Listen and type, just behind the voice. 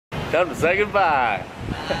Time to say goodbye.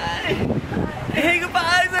 Hey,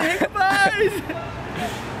 goodbyes! Hey, goodbyes!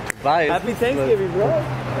 Bye. Happy Thanksgiving, bro.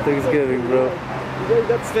 Thanksgiving, bro. You guys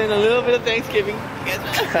got to spend a little bit of Thanksgiving.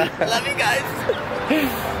 Love you guys.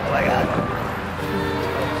 Oh my god.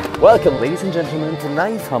 Welcome, ladies and gentlemen, to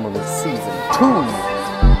Naive Humbleness Season 2.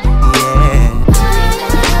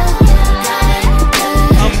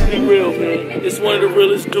 I'm gonna be real, man. It's one of the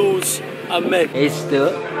realest dudes I met. It's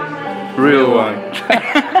the Real one.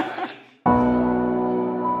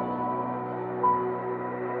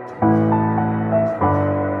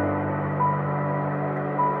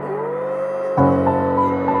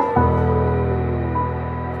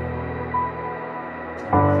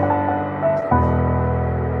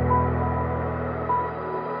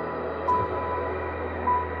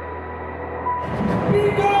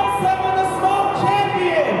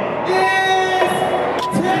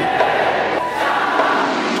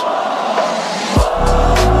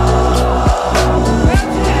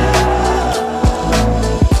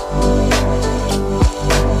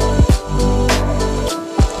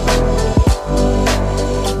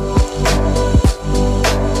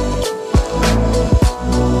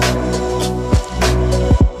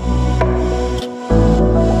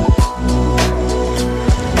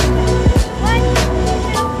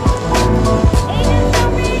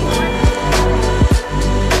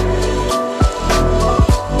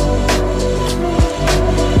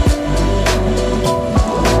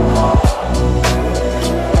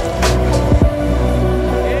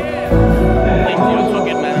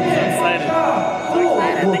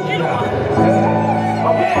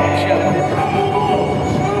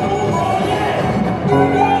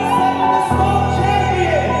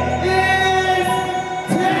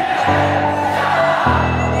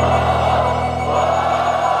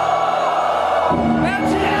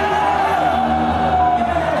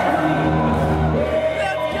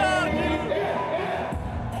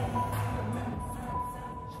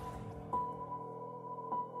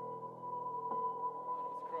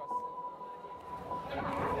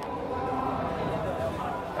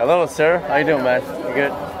 Hello, sir. How you doing, man? You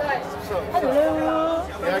good? Hello.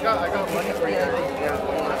 Yeah, I got money for you.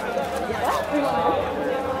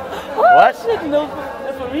 What? Shit, no,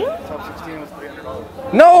 for real? Top 16 was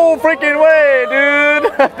 $300. No freaking way,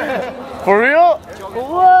 dude! For real?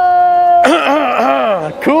 Whoa!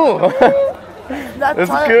 Cool. That's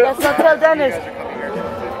good. Let's not tell Dennis.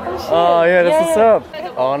 Oh yeah, that's what's up.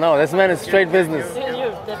 Oh no, this man is straight business. You, I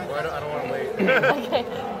don't want to wait. okay.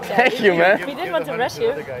 Thank you, man. We didn't want to rush you.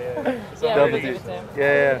 Yeah, Double we D. with him.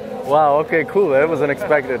 Yeah. Wow. Okay. Cool. That was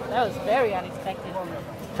unexpected. That was very unexpected.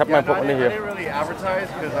 Ich hab mein I Portemonnaie didn't hier. really advertise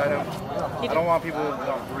because I don't want people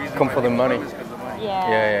the reason Come why for the they money. come is 'cause of the money. Yeah.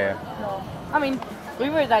 Yeah. No. I mean, we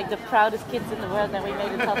were like the proudest kids in the world and we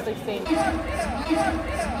made the top 16.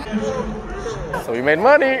 So we made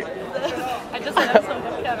money. I just said I'm so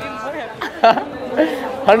happy. I'm even more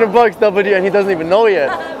happy. $100 Double D, and he doesn't even know yet.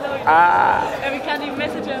 And we can't even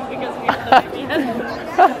message him because we have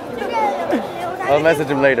I'll message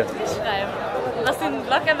him later. schreiben. Lass den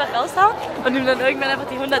Vlog einfach raushauen und ihm dann irgendwann einfach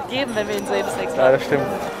die 100 geben, wenn wir ihn sehen das nächste Ja, Mal. das stimmt.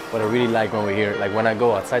 What I really like when we're here, like when I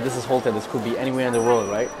go outside, this is Holte, this could be anywhere in the world,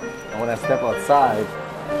 right? And when I step outside,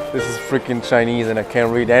 this is freaking Chinese and I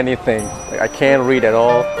can't read anything. Like I can't read at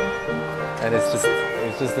all. And it's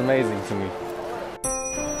just amazing to me.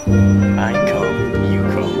 I come, you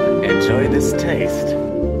come. Enjoy this taste.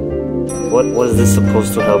 What is this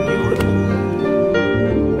supposed to help you with?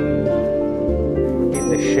 In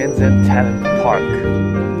the Shenzhen Talent Park.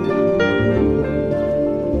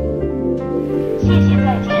 谢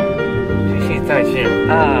谢再见.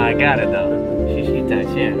 Ah, I got it now. 谢谢再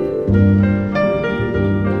见.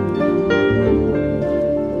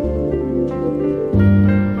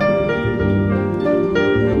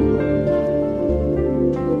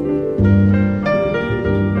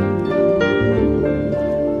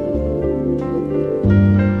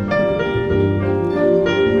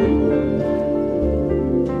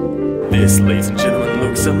 This, ladies and gentlemen,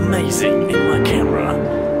 looks amazing in my camera,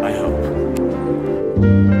 I hope.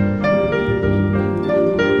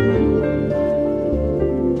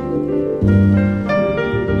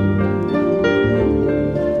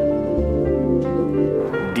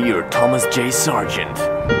 Dear Thomas J. Sargent,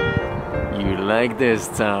 you like this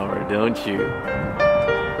tower, don't you?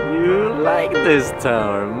 You like this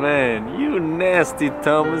tower, man. You nasty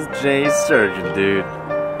Thomas J. Sargent, dude.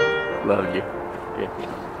 Love you. Yeah.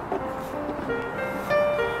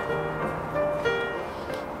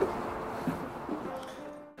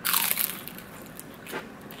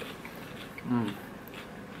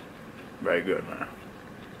 Very good, man.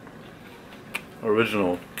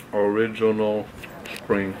 Original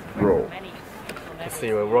spring roll. Let's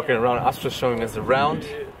see, we're walking around. Astra's showing us around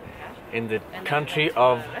in the country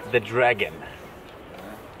of the dragon.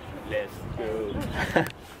 Let's go.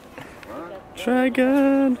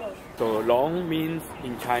 Dragon! So long means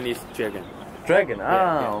in Chinese dragon. Dragon,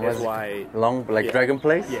 Yeah, that's why. Long, like Yeah. dragon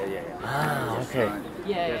place? Yeah. Ah, okay.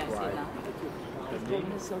 Yeah,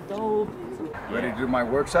 it's so dope. Ready to do my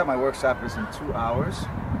workshop? My workshop is in 2 hours.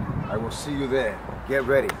 I will see you there. Get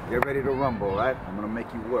ready. Get ready to rumble, all right? I'm gonna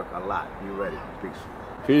make you work a lot. Be ready. Peace.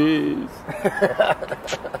 Peace.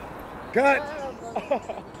 Cut!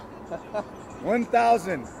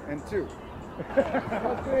 1002.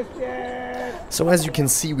 So as you can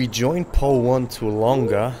see, we joined pole 1 to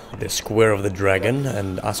Longa, the square of the dragon,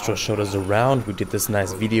 and Astra showed us around. We did this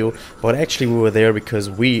nice video, but actually we were there because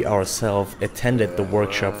we ourselves attended the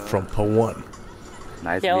workshop from pole 1.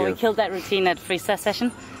 Nice Yeah, well, we view. killed that routine at freestyle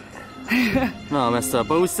session. No, I messed up,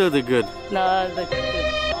 but we still did good. No, the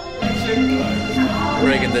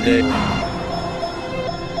Breaking the day.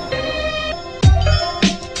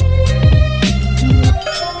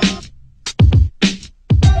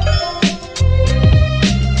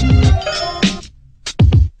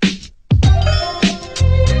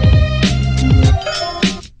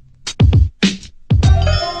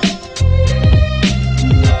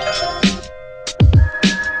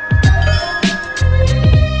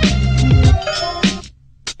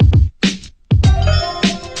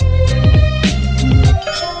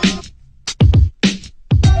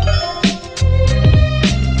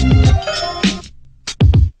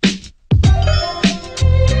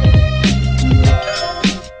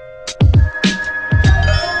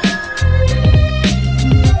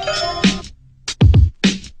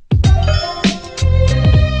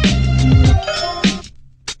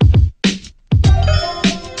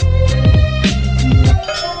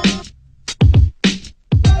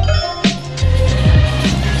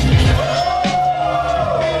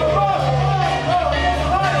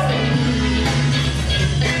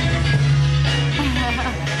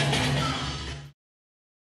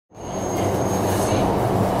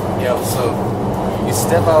 Yo, so you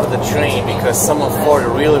step out of the train because someone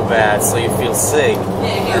farted really bad, so you feel sick,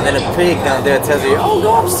 and then a pig down there tells you, "Oh,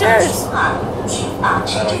 go upstairs."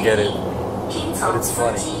 I don't get it, but it's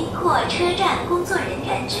funny.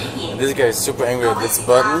 And this guy is super angry at this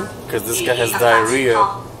button because this guy has diarrhea,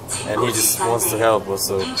 and he just wants to help us.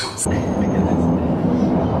 So.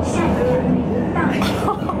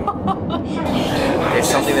 There's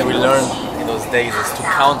something that we learned in those days is to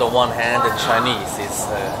count on one hand in Chinese. It's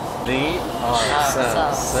Li,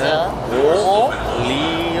 Sa, Sa, Wo,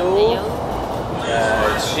 Liu,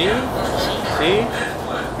 Qi,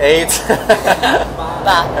 8,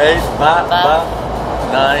 8, Ba,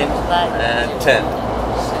 9, and 10.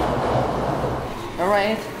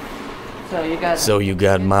 Alright. So you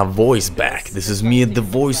got my voice back. This is me at the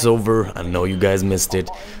voiceover. I know you guys missed it.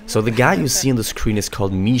 So the guy you see on the screen is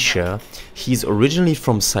called Misha. He's originally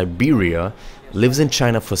from Siberia, lives in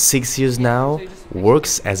China for 6 years now,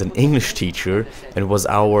 works as an English teacher, and was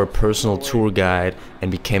our personal tour guide and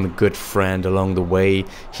became a good friend along the way.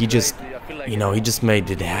 He just, he just made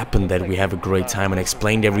it happen that we have a great time and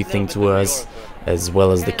explained everything to us, as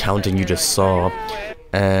well as the counting you just saw.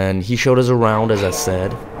 And he showed us around, as I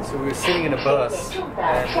said. So we were sitting in a bus,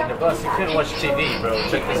 and in the bus you couldn't watch TV, bro.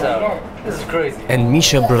 Check this out. This is crazy. And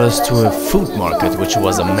Misha brought us to a food market, which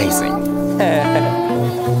was amazing.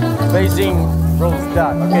 Beijing roast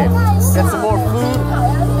duck. Okay, get some more food.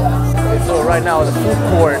 Okay, so right now the food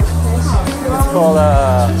court, it's called,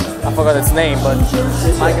 I forgot its name, but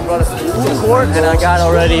Mike brought us to the food court, and I got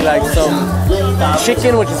already like some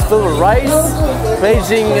chicken, which is filled with rice.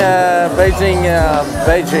 Beijing,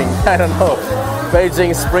 I don't know.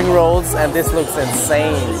 Beijing spring rolls, and this looks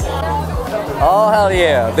insane. Oh hell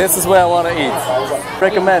yeah, this is where I want to eat.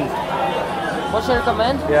 Recommend. What should I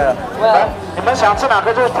recommend? Yeah. Well,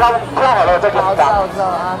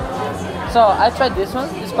 so I tried this one.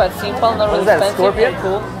 It's quite simple, not really What is that, expensive. scorpion? And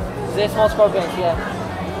cool. They're small scorpions, yeah.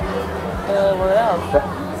 What else?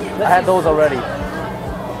 I had those already.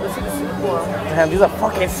 Let's see the Singapore. Damn, these are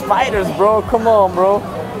fucking spiders, bro. Come on, bro.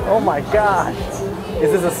 Oh my gosh.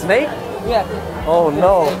 Is this a snake? Yeah. Oh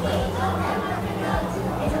no.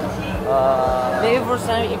 Maybe for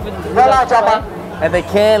some, if you would like to try. And they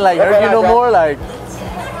can't like hurt you no more? Like,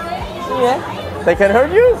 Yeah. they can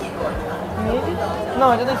hurt you? Maybe. No,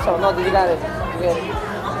 I don't think so. No, you got it. You got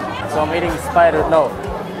it. So I'm eating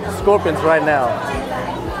scorpions right now.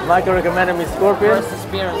 Michael recommended me scorpions, First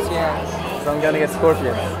experience, yeah. so I'm gonna get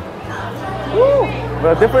scorpions. Woo!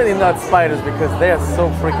 But definitely not spiders because they are so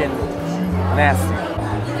freaking nasty.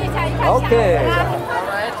 Okay.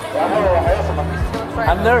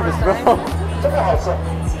 I'm nervous, bro.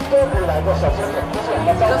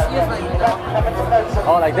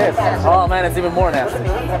 Oh, like this? Oh man, it's even more nasty.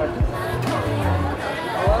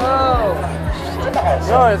 Whoa.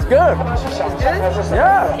 No, it's good.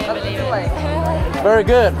 Yeah. Very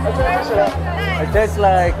good. It tastes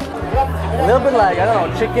like a little bit like, I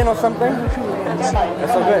don't know, chicken or something.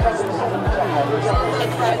 It's so good.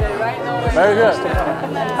 Very good.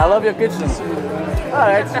 I love your kitchen.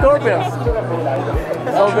 Alright, scorpions.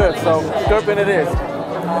 So good, so scorpion it is.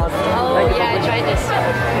 Oh yeah, I tried this.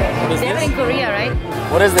 They have it in Korea, right?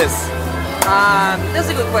 What is this? That's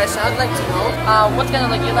a good question. I'd like to know. What kind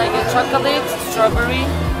of like you like? Chocolate, strawberry,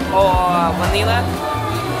 or vanilla?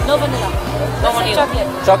 No vanilla. No vanilla. Chocolate.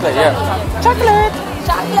 Chocolate, yeah. Chocolate.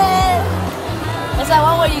 Chocolate. It's that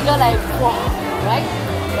one where you go like, whoa, right?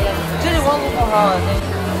 Really wonderful how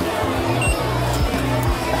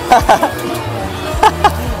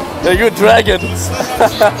They're good dragon.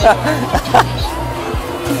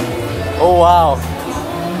 Oh wow.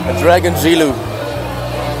 A dragon Jilu.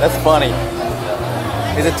 That's funny.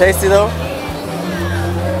 Is it tasty though?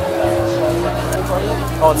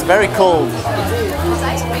 Oh, it's very cold.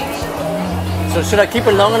 So should I keep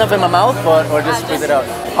it long enough in my mouth or just squeeze it out?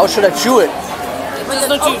 How should I chew it? Just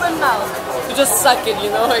don't open mouth. You just suck it, you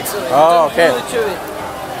know, actually. Oh, okay. You don't really chew it.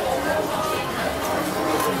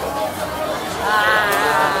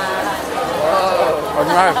 It's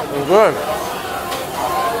nice. It's good.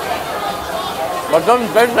 But it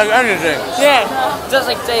doesn't taste like anything. Yeah, just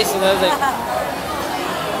like taste, you know, it's like.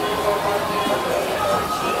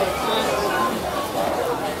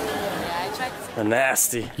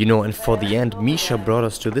 Nasty. You know, and for the end, Misha brought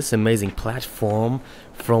us to this amazing platform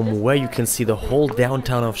from where you can see the whole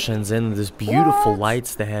downtown of Shenzhen. There's beautiful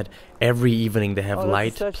lights. They had every evening they have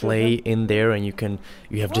light play in there, and you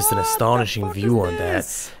have just an astonishing view on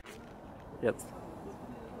that. Yep.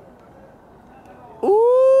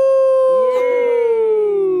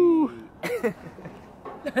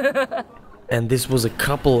 And this was a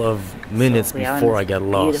couple of minutes before I got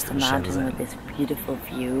lost in Mountain with Shenzhen. this beautiful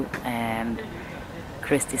view, and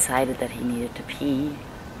Chris decided that he needed to pee,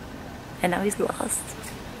 and now he's lost.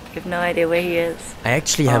 I have no idea where he is. I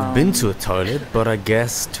actually have been to a toilet, but I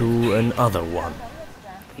guess to another one.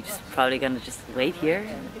 We're just probably gonna just wait here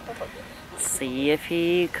and see if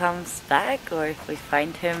he comes back or if we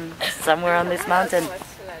find him somewhere on this mountain.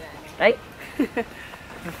 Right?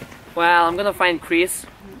 Well, I'm gonna find Chris.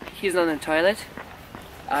 He's not in the toilet.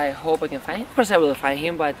 I hope I can find him. Of course I will find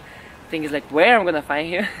him, but the thing is like where I'm gonna find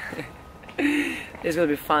him. It's gonna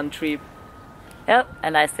be a fun trip. Yep,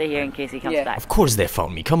 and I stay here in case he comes back. Of course they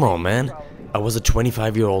found me, come on man. I was a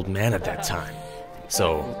 25-year-old man at that time.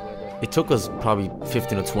 So, it took us probably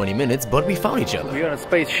 15 or 20 minutes, but we found each other. We're on a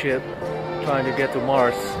spaceship trying to get to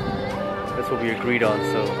Mars. That's what we agreed on,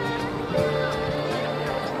 so.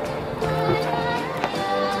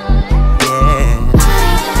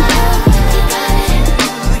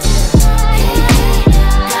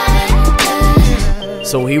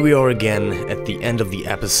 So here we are again at the end of the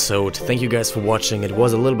episode. Thank you guys for watching. It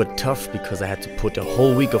was a little bit tough because I had to put a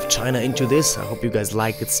whole week of China into this. I hope you guys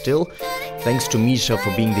liked it still. Thanks to Misha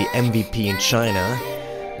for being the MVP in China.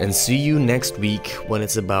 And see you next week when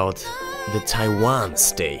it's about the Taiwan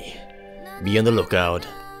stay. Be on the lookout.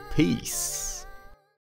 Peace.